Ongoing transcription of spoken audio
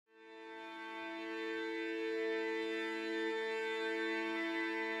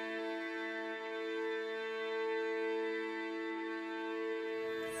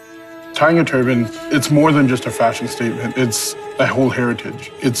Tying a turban, it's more than just a fashion statement. It's a whole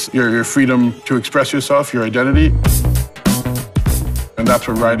heritage. It's your freedom to express yourself, your identity. And that's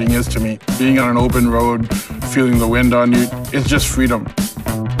what riding is to me. Being on an open road, feeling the wind on you, it's just freedom.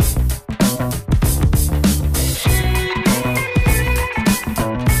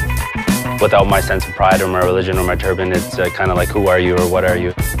 Without my sense of pride or my religion or my turban, it's kind of like, who are you or what are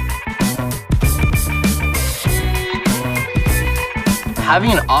you?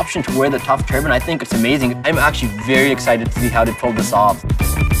 Having an option to wear the Tough Turban, I think it's amazing. I'm actually very excited to see how they pull this off.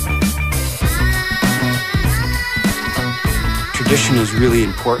 Tradition is really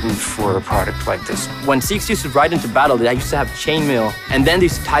important for a product like this. When Sikhs used to ride into battle, they used to have chainmail, and then they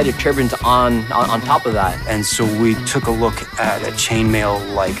used to tie their turbans on top of that. And so we took a look at a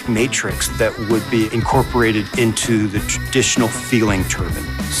chainmail-like matrix that would be incorporated into the traditional feeling turban.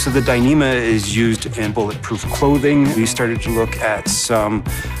 So the Dyneema is used in bulletproof clothing. We started to look at some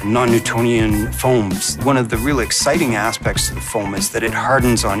non-Newtonian foams. One of the really exciting aspects to the foam is that it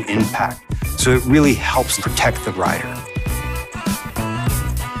hardens on impact. So it really helps protect the rider.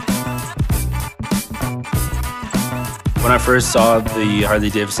 When I first saw the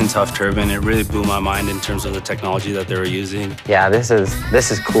Harley-Davidson Tough Turban, it really blew my mind in terms of the technology that they were using. Yeah, this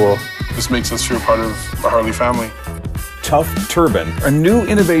is cool. This makes us feel part of the Harley family. Tough Turban, a new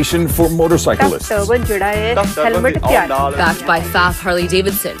innovation for motorcyclists. Backed by Pfaff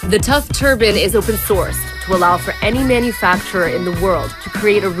Harley-Davidson, the Tough Turban is open sourced to allow for any manufacturer in the world to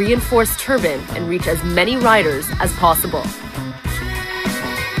create a reinforced turban and reach as many riders as possible.